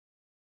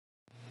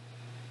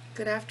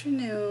Good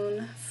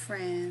afternoon,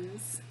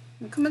 friends.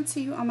 I'm coming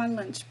to you on my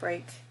lunch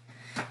break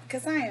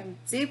because I am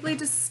deeply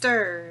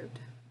disturbed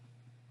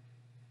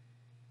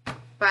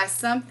by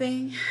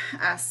something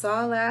I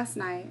saw last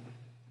night,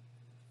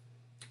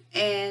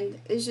 and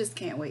it just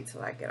can't wait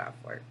till I get off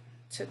work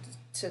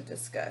to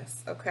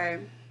discuss, okay?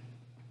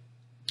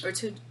 Or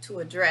to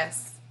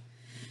address.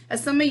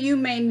 As some of you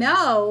may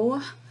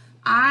know,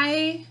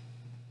 I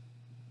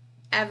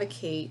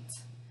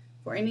advocate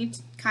for any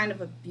kind of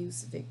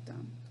abuse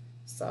victim.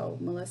 So,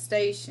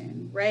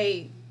 molestation,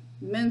 rape,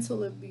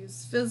 mental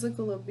abuse,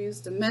 physical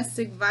abuse,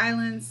 domestic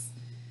violence,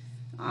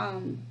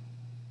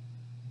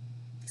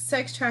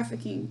 sex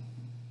trafficking,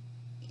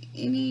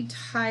 any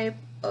type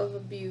of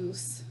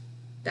abuse.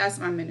 That's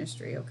my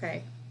ministry,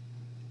 okay?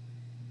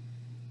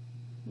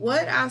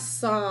 What I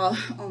saw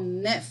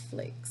on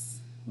Netflix,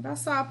 what I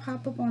saw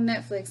pop up on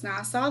Netflix. Now,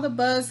 I saw the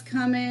buzz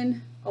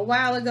coming a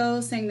while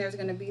ago saying there's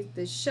going to be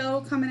this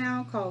show coming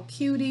out called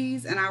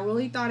Cuties, and I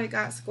really thought it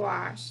got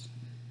squashed.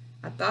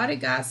 I thought it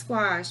got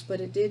squashed,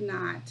 but it did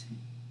not.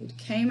 It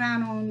came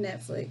out on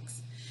Netflix.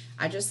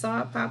 I just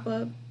saw it pop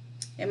up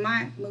in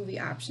my movie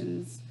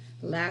options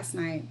last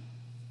night.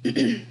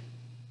 And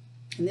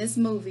this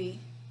movie,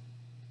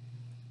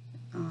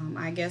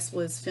 I guess,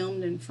 was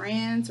filmed in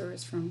France or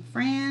is from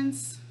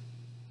France.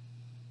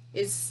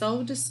 It's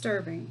so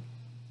disturbing.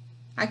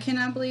 I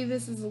cannot believe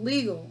this is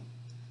illegal.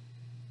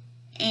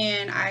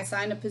 And I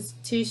signed a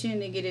petition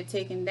to get it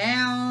taken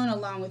down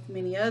along with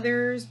many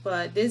others,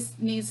 but this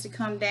needs to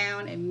come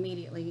down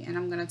immediately, and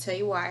I'm going to tell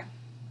you why.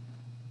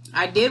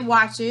 I did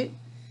watch it,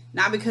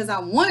 not because I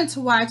wanted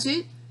to watch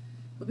it,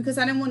 but because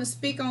I didn't want to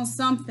speak on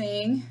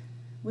something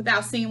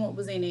without seeing what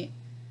was in it.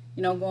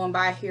 You know, going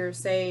by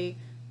hearsay,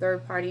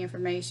 third-party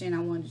information,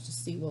 I wanted to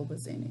see what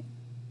was in it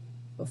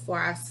before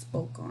I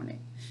spoke on it.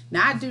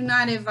 Now, I do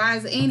not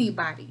advise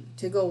anybody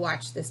to go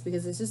watch this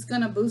because it's just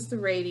going to boost the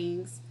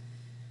ratings.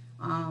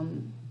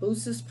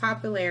 Boost its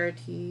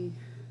popularity.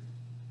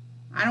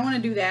 I don't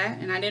want to do that,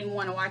 and I didn't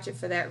want to watch it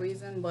for that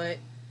reason, but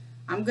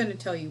I'm going to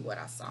tell you what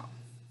I saw.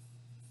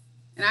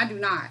 And I do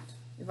not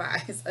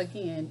advise,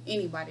 again,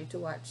 anybody to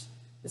watch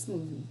this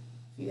movie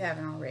if you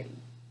haven't already.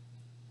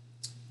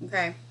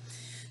 Okay?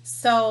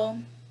 So,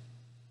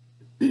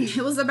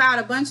 it was about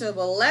a bunch of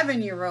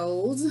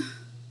 11-year-olds.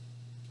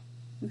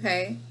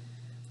 Okay?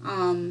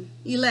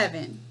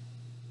 11.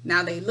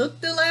 Now, they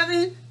looked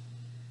 11.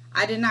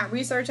 I did not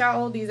research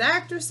how old these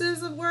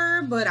actresses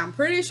were, but I'm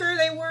pretty sure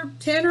they were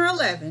 10 or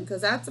 11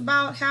 because that's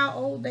about how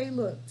old they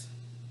looked.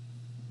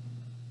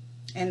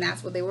 And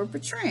that's what they were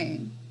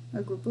portraying,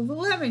 a group of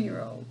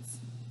 11-year-olds,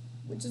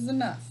 which is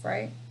enough,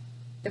 right?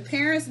 The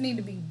parents need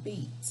to be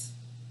beat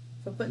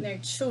for putting their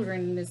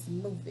children in this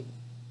movie,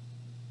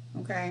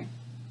 okay?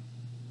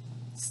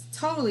 It's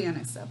totally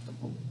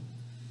unacceptable.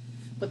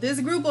 But this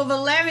group of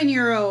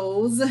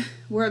 11-year-olds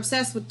were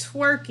obsessed with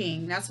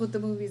twerking. That's what the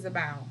movie's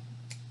about.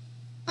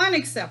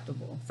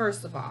 Unacceptable,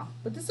 first of all.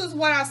 But this is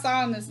what I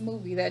saw in this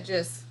movie that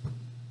just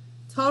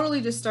totally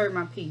disturbed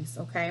my peace,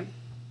 okay?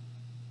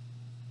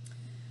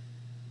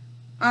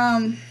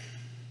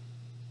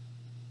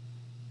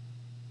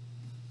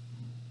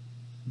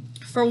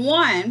 For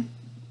one,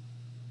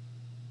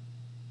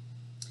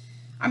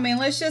 I mean,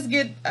 let's just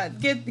get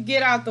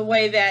out the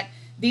way that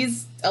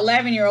these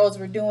 11-year-olds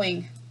were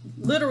doing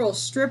literal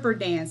stripper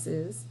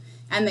dances,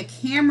 and the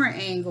camera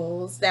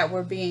angles that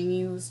were being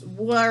used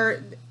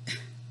were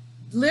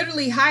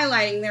literally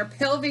highlighting their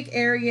pelvic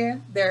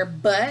area, their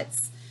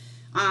butts,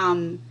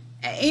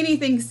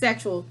 anything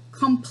sexual,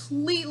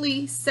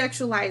 completely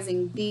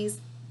sexualizing these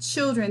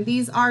children.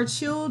 These are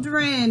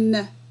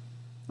children,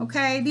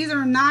 okay? These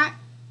are not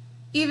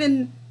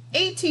even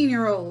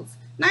 18-year-olds,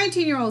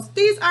 19-year-olds.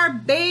 These are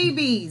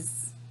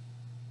babies.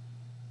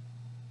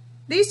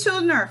 These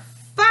children are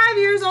 5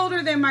 years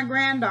older than my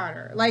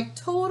granddaughter. Like,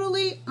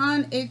 totally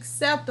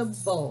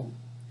unacceptable.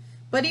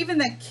 But even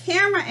the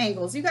camera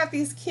angles, you got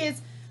these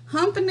kids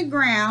humping the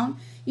ground,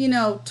 you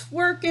know,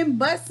 twerking,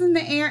 butts in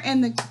the air,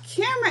 and the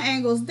camera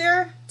angles,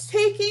 they're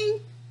taking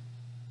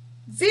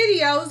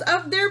videos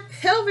of their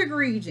pelvic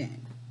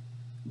region,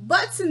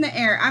 butts in the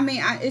air. I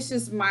mean, it's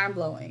just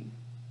mind-blowing.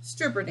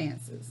 Stripper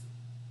dances,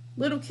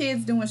 little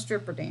kids doing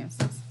stripper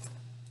dances.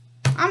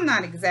 I'm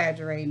not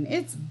exaggerating.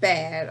 It's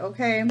bad,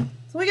 okay?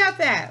 So we got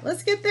that.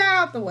 Let's get that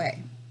out the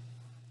way,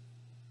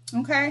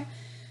 okay?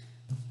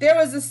 There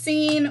was a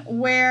scene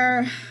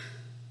where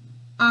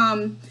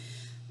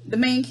the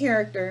main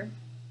character,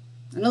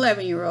 an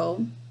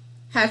 11-year-old,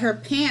 had her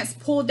pants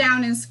pulled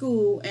down in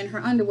school and her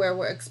underwear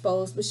were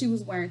exposed, but she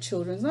was wearing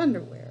children's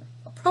underwear,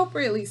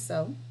 appropriately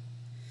so.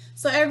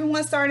 So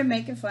everyone started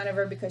making fun of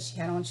her because she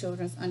had on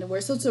children's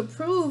underwear. So to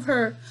prove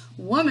her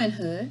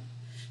womanhood,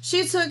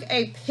 she took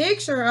a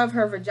picture of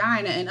her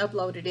vagina and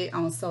uploaded it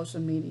on social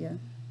media.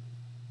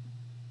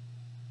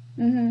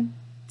 And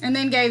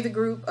then gave the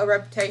group a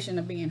reputation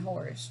of being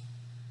whorish.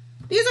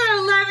 These are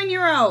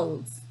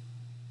 11-year-olds.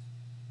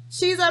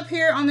 She's up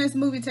here on this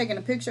movie taking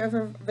a picture of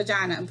her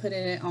vagina and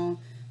putting it on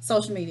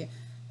social media.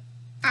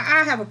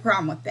 I have a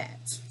problem with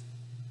that.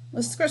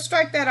 Let's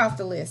strike that off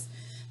the list.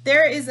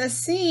 There is a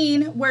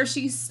scene where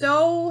she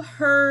stole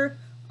her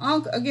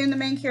uncle, again, the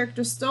main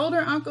character stole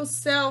her uncle's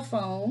cell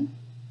phone.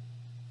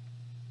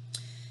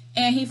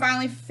 And he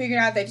finally figured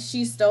out that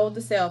she stole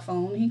the cell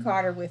phone. He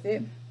caught her with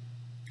it.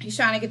 He's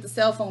trying to get the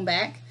cell phone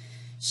back.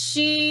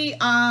 She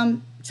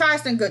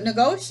tries to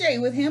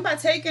negotiate with him by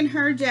taking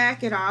her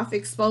jacket off,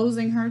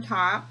 exposing her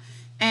top,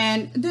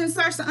 and then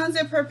starts to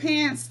unzip her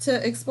pants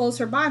to expose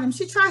her bottom.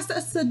 She tries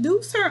to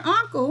seduce her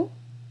uncle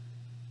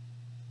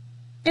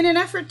in an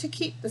effort to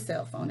keep the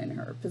cell phone in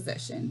her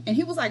possession. And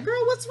he was like,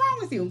 girl, what's wrong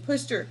with you? And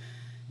pushed her.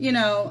 You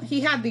know,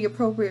 he had the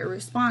appropriate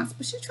response,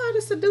 but she tried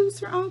to seduce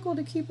her uncle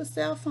to keep a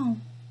cell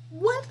phone.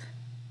 What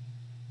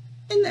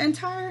in the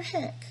entire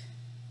heck?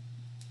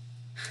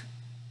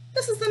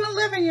 This is an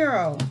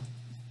 11-year-old.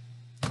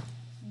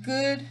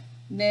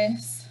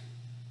 Goodness.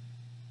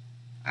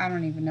 I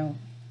don't even know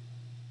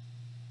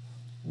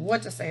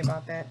what to say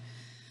about that.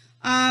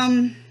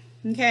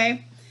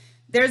 Okay.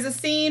 There's a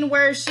scene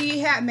where she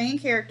had main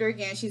character,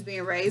 again, she's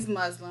being raised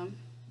Muslim.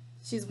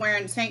 She's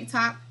wearing a tank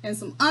top and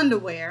some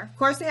underwear. Of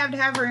course, they have to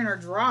have her in her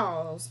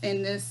drawers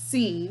in this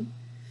scene.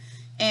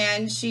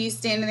 And she's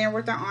standing there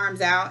with her arms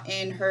out,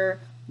 and her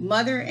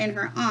mother and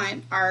her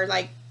aunt are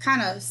like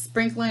kind of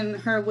sprinkling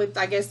her with,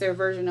 I guess, their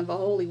version of a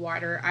holy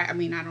water. I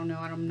mean, I don't know.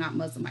 I'm not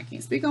Muslim. I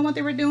can't speak on what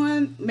they were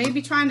doing.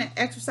 Maybe trying to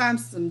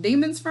exorcise some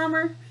demons from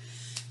her.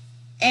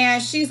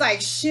 And she's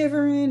like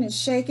shivering and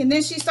shaking.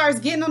 Then she starts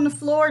getting on the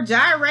floor,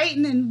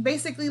 gyrating, and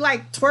basically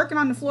like twerking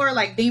on the floor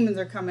like demons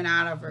are coming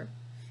out of her.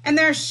 And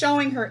they're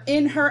showing her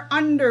in her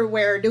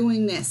underwear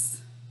doing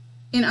this.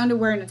 In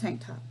underwear and a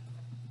tank top.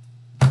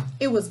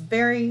 It was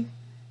very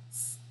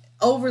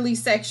overly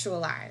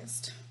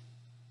sexualized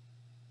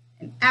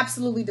and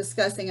absolutely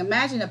disgusting.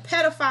 Imagine a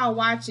pedophile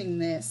watching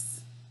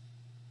this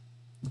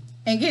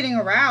and getting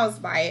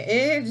aroused by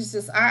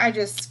it. I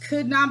just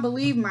could not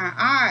believe my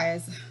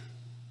eyes.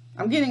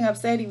 I'm getting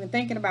upset even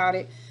thinking about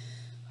it.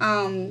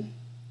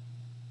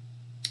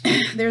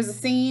 There's a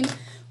scene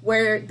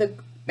where the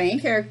main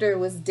character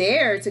was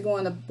dared to go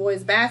in the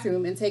boy's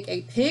bathroom and take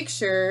a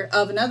picture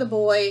of another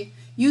boy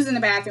using the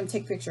bathroom,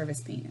 take a picture of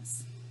his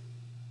penis.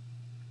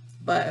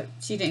 But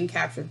she didn't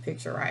capture the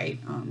picture right.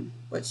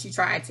 But she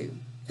tried to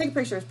take a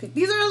picture of his penis.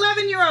 These are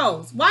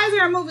 11-year-olds. Why is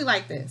there a movie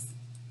like this?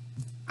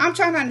 I'm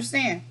trying to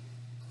understand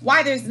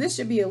why this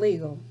should be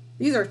illegal.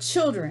 These are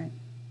children.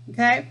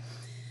 Okay.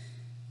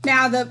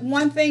 Now, the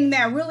one thing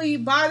that really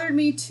bothered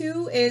me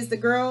too is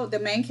the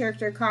main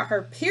character caught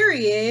her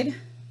period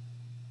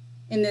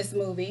in this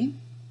movie.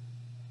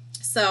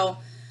 So,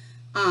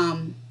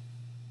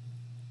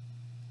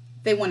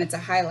 they wanted to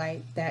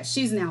highlight that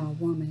she's now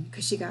a woman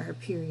because she got her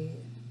period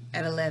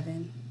at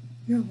 11.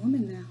 You're a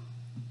woman now.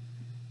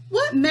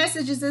 What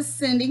message is this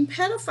sending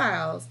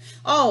pedophiles?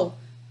 Oh,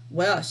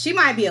 well, she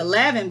might be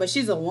 11, but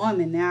she's a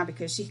woman now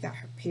because she got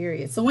her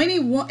period. So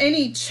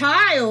any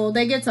child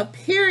that gets a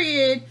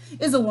period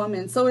is a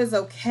woman. So it's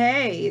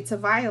okay to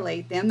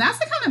violate them. That's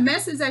the kind of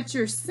message that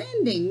you're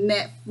sending,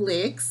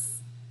 Netflix.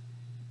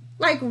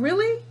 Like,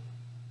 really?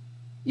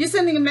 You're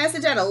sending a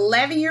message that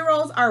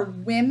 11-year-olds are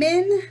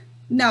women?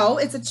 No,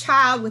 it's a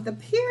child with a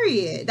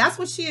period. That's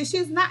what she is. She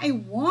is not a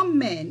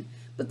woman.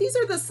 But these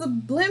are the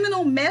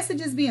subliminal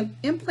messages being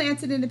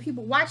implanted into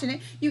people watching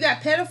it. You got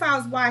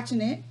pedophiles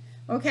watching it.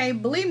 Okay,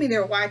 believe me,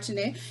 they're watching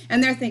it.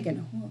 And they're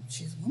thinking, oh,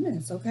 she's a woman.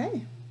 It's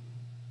okay.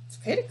 It's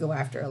okay to go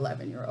after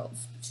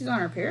 11-year-olds. She's on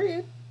her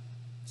period.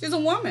 She's a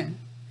woman.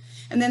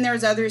 And then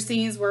there's other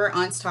scenes where her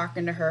aunt's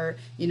talking to her,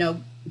 you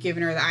know,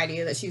 giving her the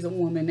idea that she's a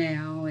woman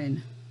now.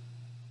 And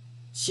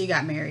she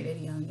got married at a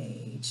young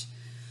age.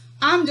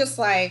 I'm just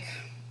like,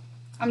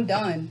 I'm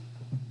done.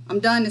 I'm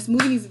done. This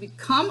movie needs to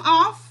come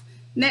off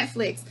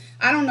Netflix.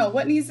 I don't know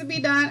what needs to be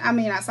done. I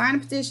mean, I signed a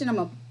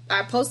petition.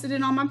 I posted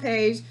it on my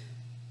page.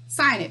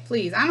 Sign it,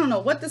 please. I don't know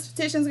what this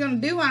petition is going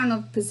to do. I don't know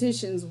if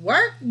petitions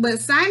work, but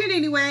sign it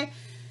anyway.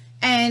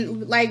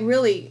 And like,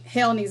 really,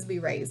 hell needs to be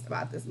raised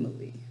about this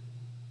movie.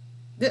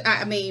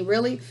 I mean,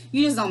 really,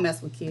 you just don't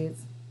mess with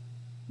kids.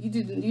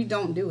 You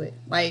don't do it.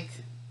 Like,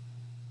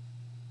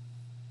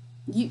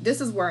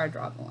 this is where I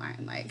draw the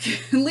line. Like,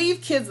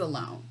 leave kids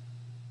alone.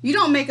 You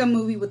don't make a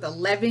movie with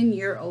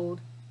 11-year-old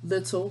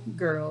little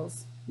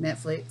girls,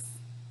 Netflix.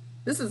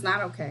 This is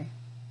not okay.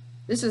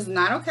 This is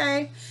not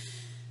okay.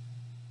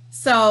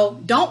 So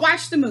don't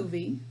watch the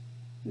movie.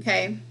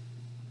 Okay.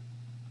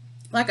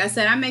 Like I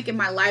said, I'm making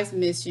my life's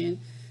mission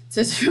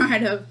to try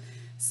to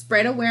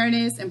spread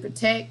awareness and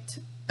protect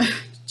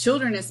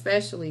children,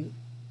 especially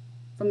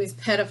from these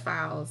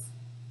pedophiles.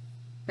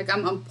 Like,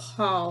 I'm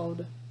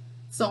appalled.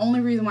 It's the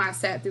only reason why I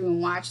sat through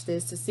and watched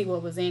this, to see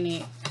what was in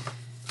it.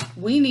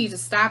 We need to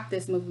stop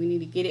this movie. We need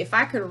to get it. If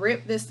I could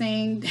rip this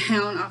thing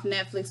down off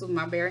Netflix with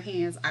my bare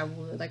hands, I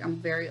would. Like, I'm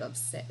very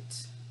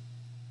upset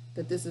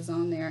that this is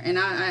on there. And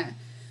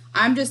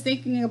I'm just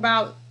thinking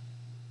about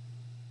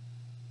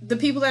the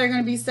people that are going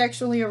to be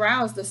sexually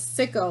aroused, the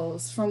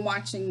sickos from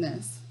watching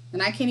this.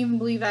 And I can't even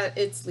believe that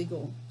it's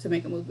legal to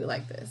make a movie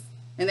like this.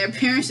 And their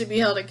parents should be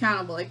held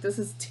accountable. Like, this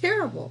is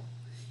terrible.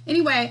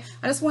 Anyway,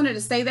 I just wanted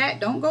to say that.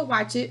 Don't go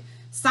watch it.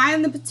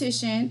 sign the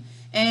petition,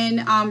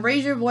 and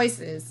raise your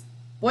voices.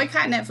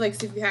 Boycott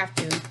Netflix if you have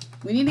to.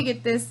 We need to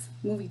get this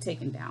movie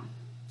taken down.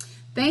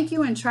 Thank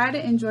you, and try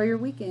to enjoy your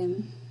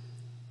weekend.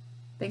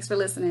 Thanks for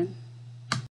listening.